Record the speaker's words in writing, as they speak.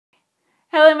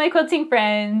Hello my quilting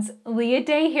friends, Leah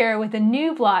Day here with a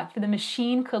new block for the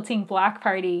machine quilting block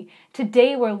party.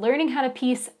 Today we're learning how to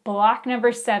piece block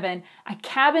number 7, a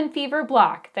cabin fever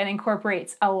block that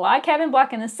incorporates a log cabin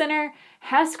block in the center,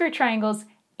 half square triangles,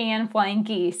 and flying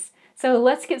geese. So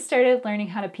let's get started learning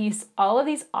how to piece all of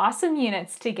these awesome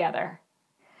units together.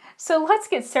 So let's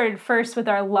get started first with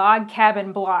our log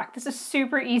cabin block. This is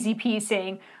super easy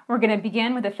piecing. We're going to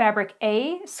begin with a fabric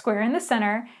A square in the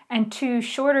center and 2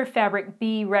 shorter fabric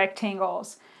B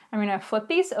rectangles. I'm going to flip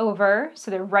these over so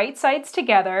they're right sides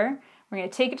together. We're going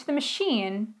to take it to the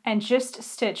machine and just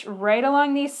stitch right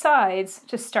along these sides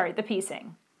to start the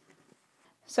piecing.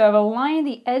 So I've aligned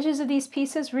the edges of these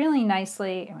pieces really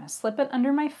nicely. I'm going to slip it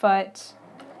under my foot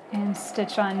and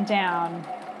stitch on down.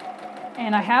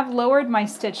 And I have lowered my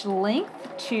stitch length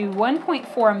to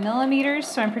 1.4 millimeters,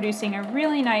 so I'm producing a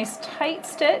really nice tight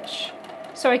stitch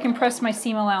so I can press my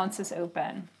seam allowances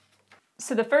open.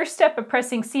 So the first step of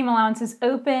pressing seam allowances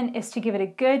open is to give it a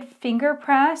good finger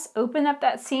press. Open up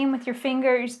that seam with your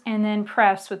fingers and then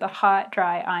press with a hot,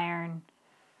 dry iron.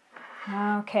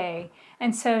 Okay,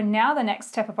 and so now the next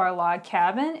step of our log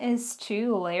cabin is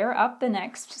to layer up the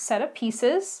next set of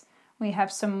pieces. We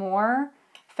have some more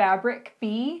fabric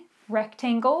B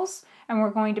rectangles, and we're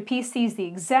going to piece these the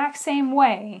exact same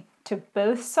way to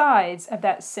both sides of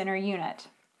that center unit.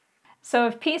 So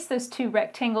I've pieced those 2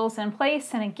 rectangles in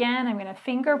place, and again I'm going to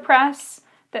finger press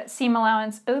that seam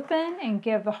allowance open and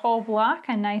give the whole block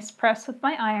a nice press with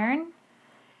my iron.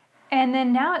 And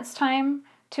then now it's time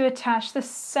to attach the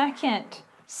second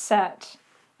set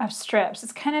of strips.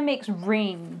 It kind of makes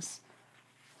rings.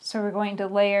 So we're going to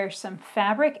layer some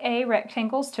fabric A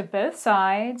rectangles to both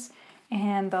sides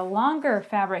and the longer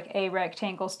fabric A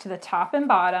rectangles to the top and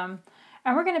bottom.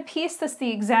 And we're going to piece this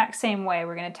the exact same way.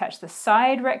 We're going to attach the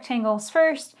side rectangles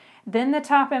first, then the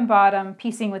top and bottom,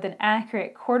 piecing with an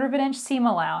accurate 1/4 of an inch seam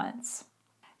allowance.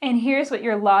 And here's what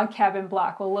your log cabin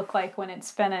block will look like when it's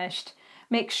finished.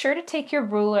 Make sure to take your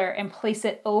ruler and place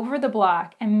it over the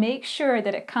block and make sure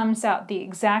that it comes out the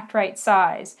exact right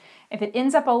size. If it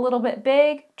ends up a little bit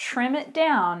big, trim it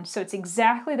down so it's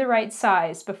exactly the right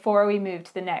size before we move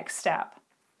to the next step.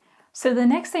 So the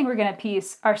next thing we're going to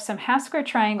piece are some half square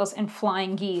triangles and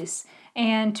flying geese.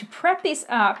 And to prep these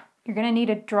up, you're going to need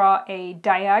to draw a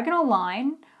diagonal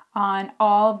line on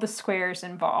all of the squares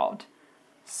involved.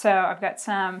 So I've got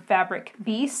some fabric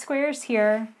B squares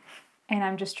here, and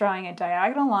I'm just drawing a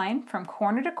diagonal line from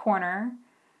corner to corner.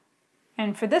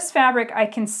 And for this fabric, I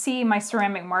can see my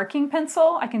ceramic marking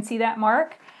pencil. I can see that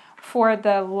mark. For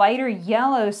the lighter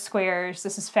yellow squares,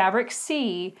 this is fabric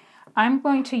C, I'm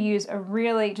going to use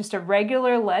just a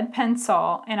regular lead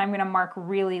pencil, and I'm going to mark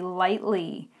really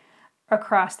lightly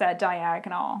across that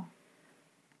diagonal.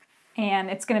 And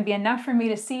it's going to be enough for me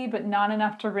to see, but not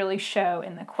enough to really show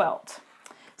in the quilt.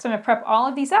 So I'm going to prep all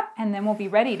of these up, and then we'll be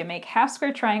ready to make half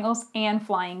square triangles and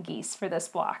flying geese for this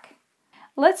block.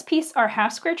 Let's piece our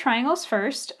half square triangles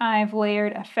first. I've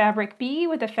layered a fabric B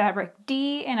with a fabric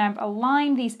D, and I've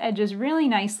aligned these edges really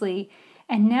nicely.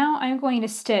 And now I'm going to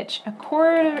stitch a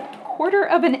quarter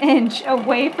of an inch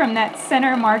away from that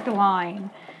center marked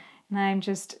line. And I'm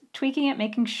just tweaking it,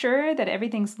 making sure that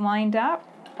everything's lined up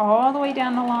all the way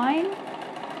down the line.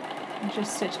 And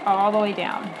just stitch all the way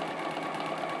down.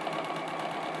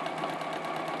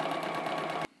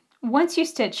 Once you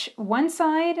stitch one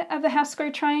side of the half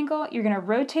square triangle, you're going to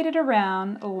rotate it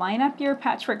around, line up your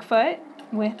patchwork foot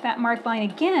with that marked line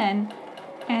again,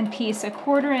 and piece a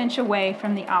 1/4 inch away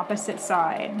from the opposite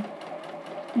side.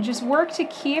 And just work to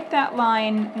keep that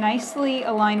line nicely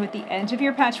aligned with the edge of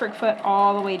your patchwork foot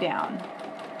all the way down.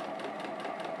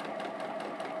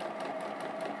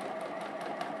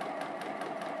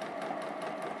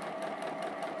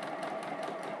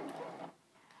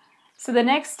 So the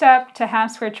next step to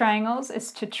half square triangles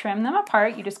is to trim them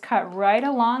apart. You just cut right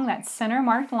along that center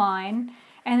marked line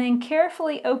and then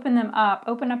carefully open them up.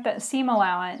 Open up that seam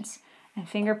allowance and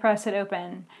finger press it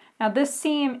open. Now this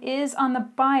seam is on the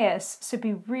bias, so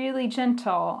be really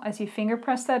gentle as you finger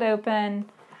press that open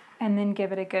and then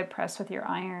give it a good press with your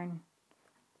iron.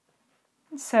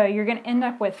 So you're going to end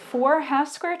up with 4 half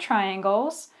square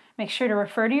triangles. Make sure to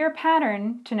refer to your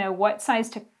pattern to know what size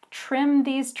to trim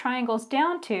these triangles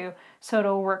down to so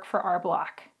it'll work for our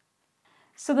block.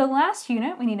 So the last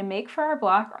unit we need to make for our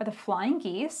block are the flying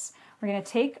geese. We're going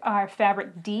to take our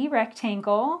fabric D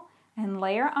rectangle and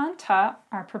layer on top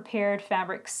our prepared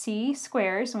fabric C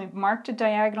squares, and we've marked a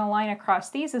diagonal line across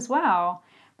these as well,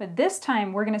 but this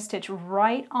time we're going to stitch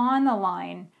right on the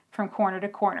line from corner to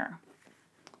corner.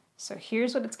 So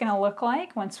here's what it's going to look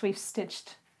like once we've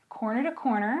stitched corner to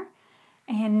corner.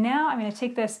 And now I'm going to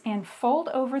take this and fold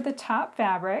over the top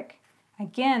fabric.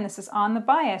 Again, this is on the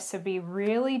bias, so be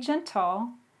really gentle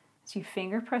as you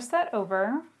finger press that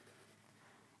over,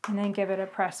 and then give it a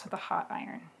press with a hot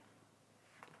iron.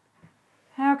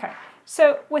 Okay,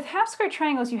 so with half square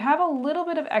triangles, you have a little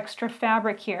bit of extra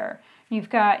fabric here. You've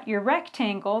got your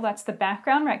rectangle, that's the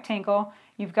background rectangle.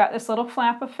 You've got this little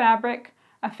flap of fabric,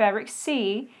 a fabric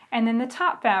C, and then the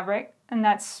top fabric, and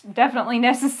that's definitely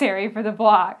necessary for the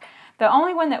block. The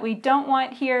only one that we don't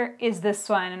want here is this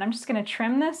one, and I'm just going to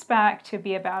trim this back to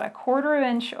be about 1/4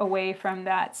 inch away from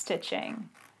that stitching.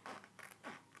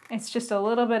 It's just a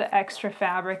little bit of extra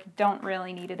fabric, don't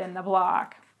really need it in the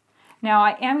block. Now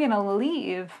I am going to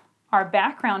leave our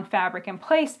background fabric in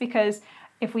place because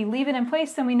if we leave it in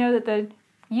place, then we know that the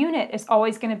unit is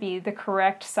always going to be the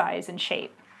correct size and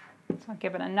shape. So I'll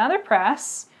give it another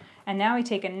press, and now we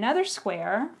take another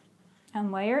square and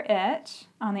layer it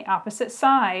on the opposite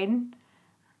side,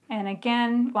 and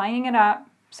again lining it up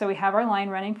so we have our line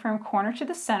running from corner to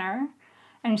the center,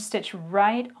 and stitch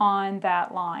right on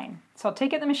that line. So I'll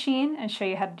take it to the machine and show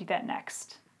you how to do that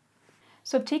next.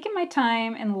 So I've taken my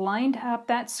time and lined up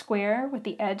that square with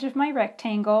the edge of my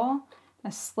rectangle. I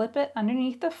slip it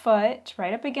underneath the foot,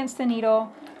 right up against the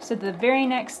needle, so the very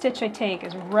next stitch I take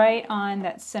is right on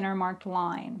that center marked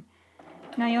line.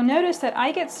 Now you'll notice that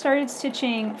I get started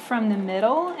stitching from the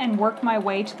middle and work my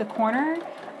way to the corner.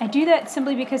 I do that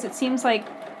simply because it seems like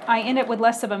I end up with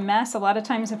less of a mess. A lot of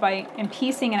times if I am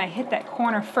piecing and I hit that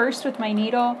corner first with my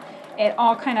needle, it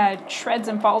all kind of shreds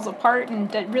and falls apart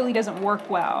and it really doesn't work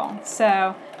well.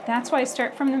 So that's why I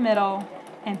start from the middle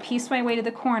and piece my way to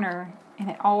the corner, and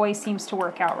it always seems to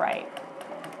work out right.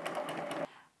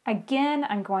 Again,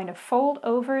 I'm going to fold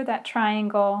over that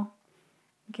triangle,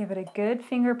 give it a good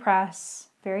finger press,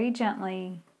 very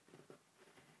gently,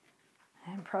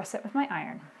 and press it with my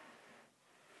iron.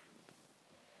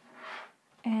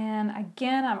 And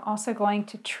again, I'm also going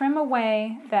to trim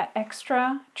away that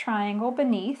extra triangle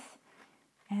beneath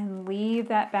and leave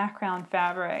that background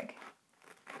fabric.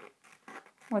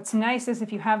 What's nice is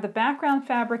if you have the background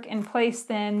fabric in place,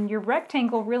 then your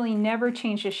rectangle really never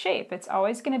changes shape. It's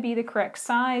always going to be the correct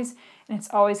size, and it's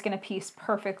always going to piece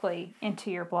perfectly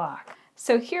into your block.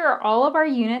 So here are all of our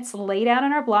units laid out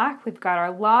on our block. We've got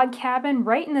our log cabin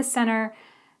right in the center.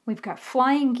 We've got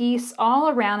flying geese all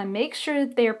around, and make sure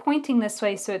that they're pointing this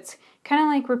way so it's kind of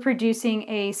like we're producing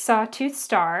a sawtooth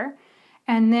star.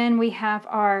 And then we have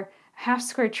our half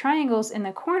square triangles in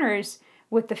the corners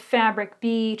with the fabric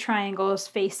B triangles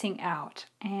facing out.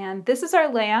 And this is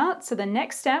our layout. So the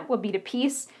next step will be to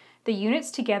piece the units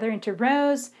together into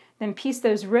rows, then piece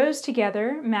those rows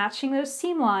together, matching those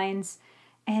seam lines,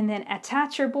 and then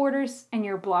attach your borders and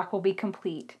your block will be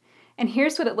complete. And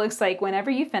here's what it looks like whenever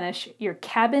you finish your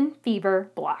Cabin Fever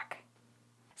block.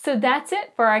 So that's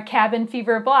it for our Cabin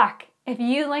Fever block. If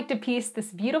you'd like to piece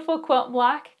this beautiful quilt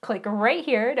block, click right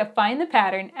here to find the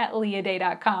pattern at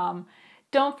leahday.com.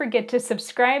 Don't forget to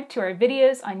subscribe to our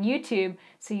videos on YouTube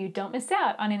so you don't miss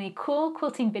out on any cool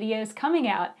quilting videos coming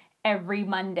out every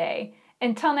Monday.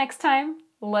 Until next time,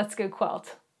 let's go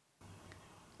quilt.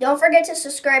 Don't forget to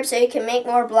subscribe so you can make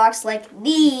more blocks like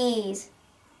these.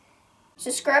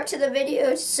 Subscribe to the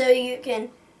video so you can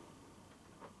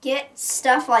get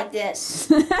stuff like this.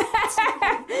 All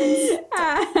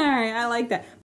right, I like that.